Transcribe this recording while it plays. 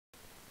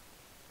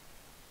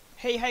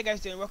Hey, how you guys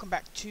doing? Welcome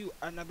back to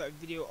another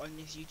video on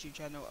this YouTube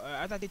channel.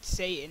 As I did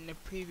say in the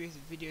previous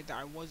video that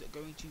I was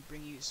going to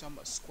bring you some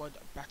squad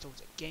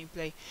battles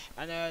gameplay,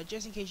 and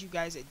just in case you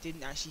guys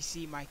didn't actually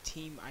see my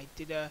team, I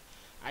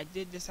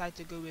did decide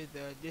to go with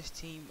this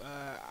team.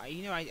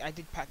 I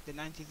did pack the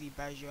 93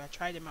 Baggio. I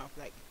tried him out for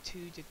like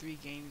 2 to 3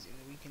 games in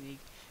the weekend league,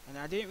 and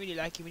I didn't really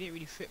like him. He didn't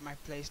really fit my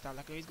play style.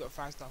 Like, I know he's got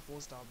 5-star,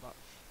 4-star, but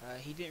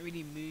he didn't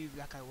really move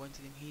like I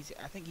wanted him.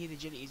 I think his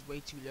agility is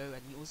way too low,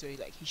 and he also,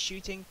 like, his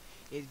shooting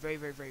is very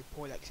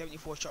poor. Like,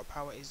 74 shot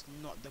power is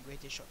not the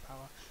greatest shot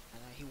power,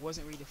 and he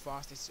wasn't really the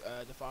fastest.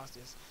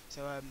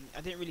 So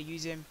I didn't really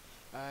use him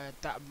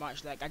that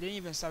much. Like, I didn't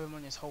even sub him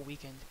on this whole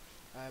weekend.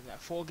 Like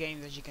 4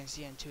 games, as you can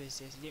see, and 2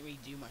 assists. He didn't really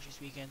do much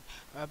this weekend.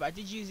 But I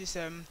did use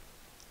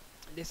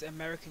this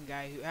American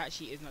guy who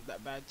actually is not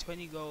that bad.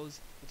 20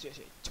 goals,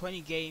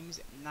 20 games,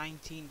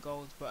 19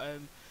 goals. But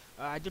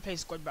I did play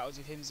squad battles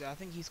with him, so I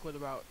think he scored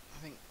about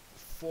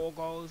 4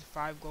 goals,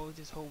 5 goals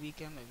this whole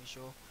weekend. I'm not even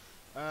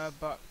sure.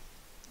 But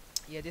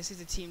yeah, this is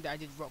the team that I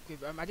did rock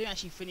with. I didn't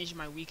actually finish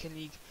my weekend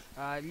league.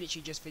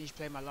 Literally just finished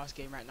playing my last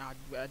game right now.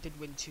 I did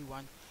win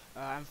 2-1.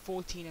 I'm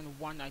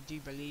 14-1, I do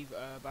believe.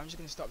 But I'm just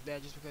gonna stop there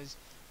just because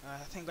I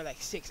think I got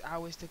like 6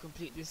 hours to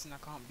complete this, and I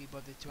can't be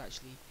bothered to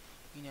actually,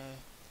 you know,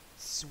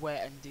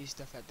 sweat and do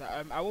stuff like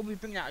that. I will be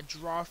bringing out a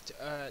draft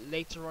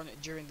later on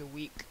during the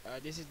week.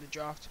 This is the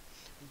draft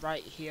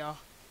right here.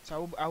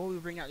 So I will be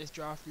bringing out this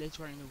draft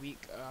later on in the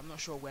week. I'm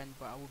not sure when,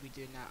 but I will be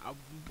doing that.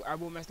 I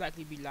will most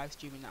likely be live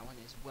streaming that one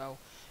as well.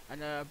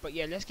 And but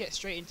yeah, let's get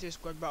straight into the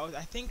squad battles.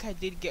 I think I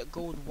did get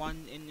gold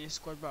 1 in this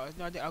squad battles.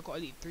 No, I got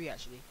elite 3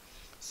 actually.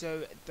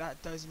 So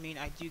that does mean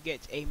I do get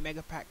a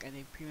mega pack and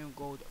a premium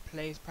gold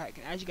players pack.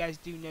 And as you guys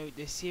do know,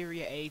 the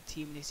Serie A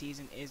team this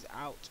season is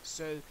out.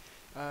 So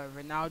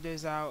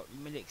Ronaldo's out,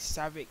 Milik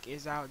Savic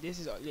is out. This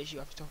is literally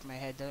off the top of my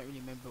head. I don't really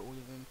remember all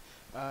of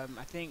them.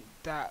 I think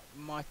that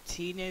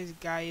Martinez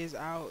guy is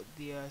out,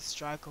 the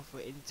striker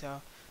for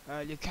Inter.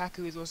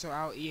 Lukaku is also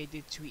out. EA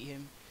did tweet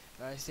him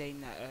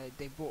saying that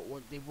they bought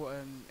one. They bought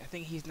I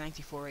think he's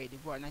 94.8. They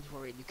bought a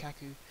 94.8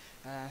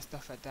 Lukaku,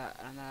 stuff like that.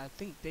 And I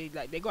think they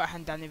got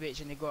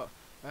Handanovic and they got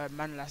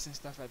Manolas and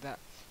stuff like that.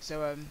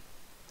 So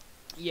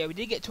yeah, we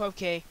did get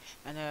 12k,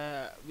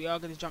 and we are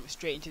going to jump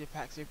straight into the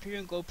pack. So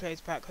premium gold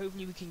players pack.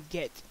 Hopefully we can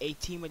get a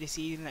team of the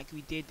season like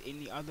we did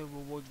in the other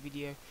reward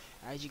video.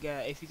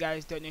 If you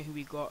guys don't know who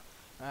we got,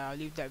 I'll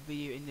leave that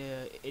video in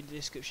the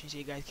description so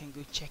you guys can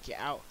go check it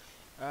out.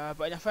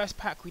 But in the first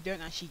pack we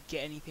don't actually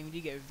get anything. We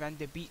do get Van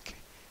der Beek.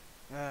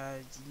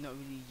 It's not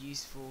really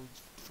useful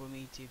for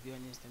me, to be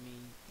honest. I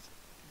mean,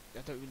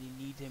 I don't really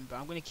need him, but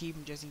I'm going to keep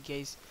him just in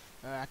case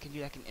I can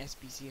do like an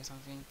SBC or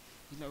something.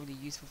 He's not really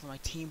useful for my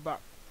team. But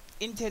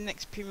into the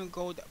next premium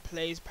gold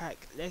players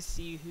pack, let's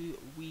see who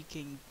we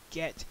can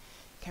get.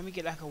 Can we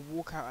get like a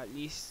walkout at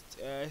least?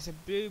 It's a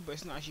blue, but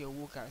it's not actually a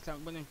walkout. It's like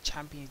one of them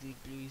Champions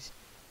League blues.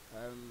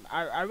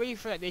 I really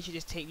feel like they should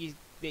just take these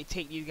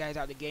guys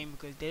out of the game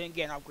because they don't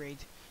get an upgrade.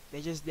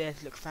 They're just there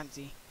to look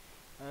fancy.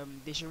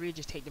 They should really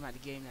just take them out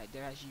of the game. Like,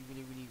 they're actually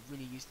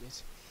really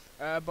useless.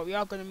 But we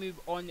are going to move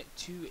on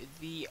to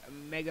the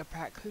mega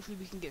pack. Hopefully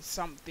we can get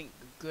something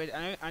good.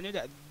 I know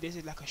that this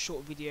is like a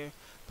short video,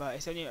 but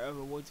it's only a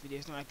rewards video.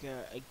 It's not like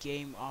a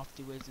game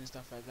afterwards and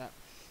stuff like that.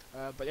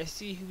 But let's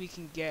see who we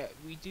can get.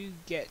 We do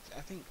get,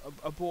 I think,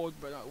 a board,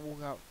 but not a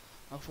walkout.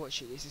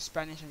 Unfortunately, it's in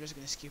Spanish. I'm just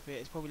going to skip it.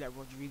 It's probably like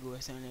Rodrigo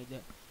or something like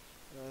that.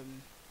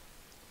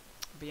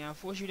 But yeah,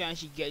 unfortunately, we don't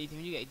actually get anything.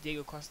 We do get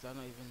Diego Costa,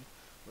 not even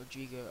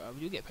Rodrigo.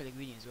 We do get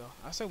Pellegrini as well.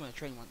 I saw him on a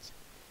train once.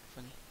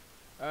 Funny.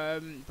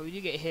 But we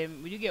do get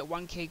him. We do get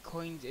 1k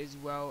coins as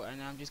well,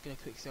 and I'm just gonna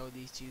quick sell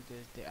these two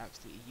because they're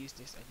absolutely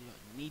useless. I do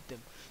not need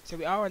them. So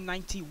we are on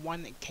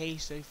 91k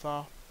so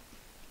far.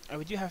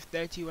 We do have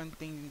 31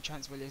 things in the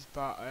transfer list,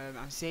 but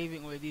I'm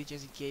saving all of these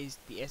just in case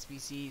the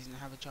SBCs and I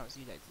have a chance to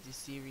do like the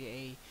Serie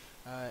A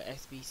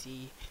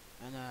SBC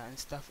and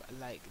stuff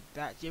like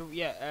that.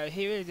 Yeah,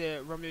 here is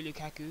the Romelu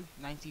Lukaku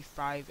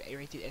 95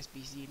 rated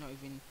SBC.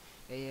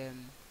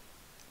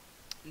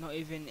 Not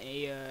even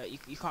a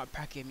you can't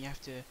pack him. You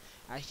have to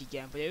actually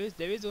get him. But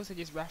there is also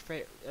this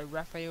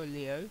Rafael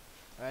Leo.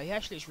 He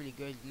actually looks really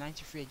good.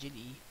 93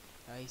 agility.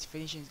 His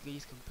finishing is good.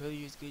 His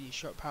composure is good. His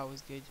shot power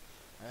is good.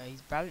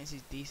 His balance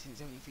is decent,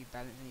 73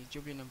 balance, and his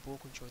dribbling and ball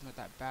control is not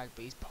that bad,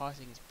 but his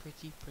passing is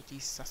pretty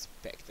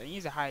suspect. And he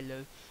is a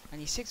high-low, and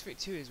he's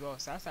 6'2" as well,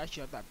 so that's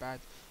actually not that bad.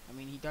 I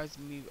mean, he does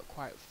move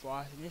quite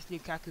fast, and this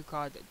Lukaku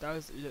card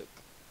does look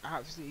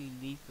absolutely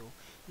lethal.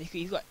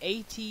 He's got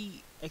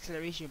 80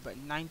 acceleration, but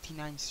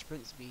 99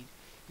 sprint speed.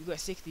 You've got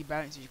 60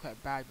 balance, which is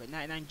quite bad, but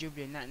 99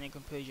 dribbling, 99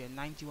 composure,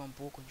 91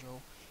 ball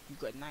control. You've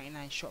got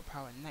 99 shot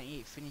power,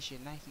 98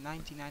 finishing,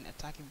 99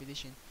 attacking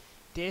position.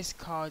 This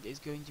card is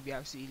going to be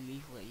absolutely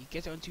lethal. You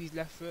get it onto his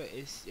left foot,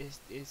 it's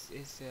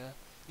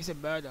a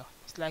murder.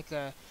 It's like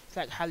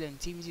Haaland,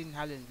 team season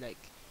Haaland. Like,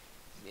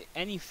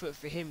 any foot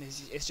for him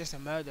it's just a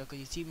murder because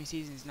his team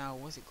season is now,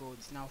 what's it called?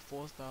 It's now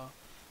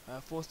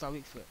 4-star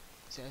weak foot.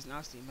 So it's an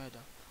absolute murder.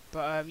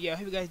 But yeah, I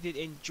hope you guys did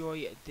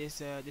enjoy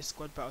this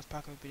squad battles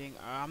pack opening.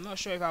 I'm not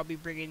sure if I'll be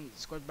bringing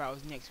squad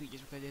battles next week,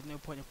 just because there's no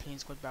point in playing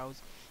squad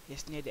battles.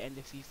 It's near the end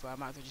of FIFA. I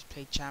might as well just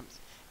play champs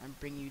and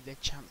bring you the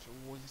champs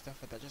rewards and stuff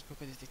like that, just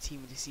because it's the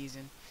team of the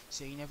season.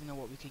 So you never know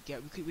what we could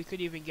get. We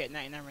could even get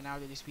 99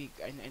 Ronaldo this week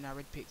in our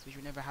red picks, which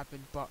will never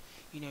happen. But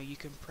you know, you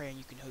can pray and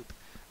you can hope.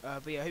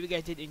 But yeah, I hope you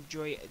guys did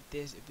enjoy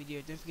this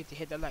video. Don't forget to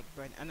hit that like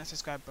button and that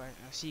subscribe button.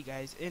 I'll see you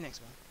guys in the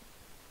next one.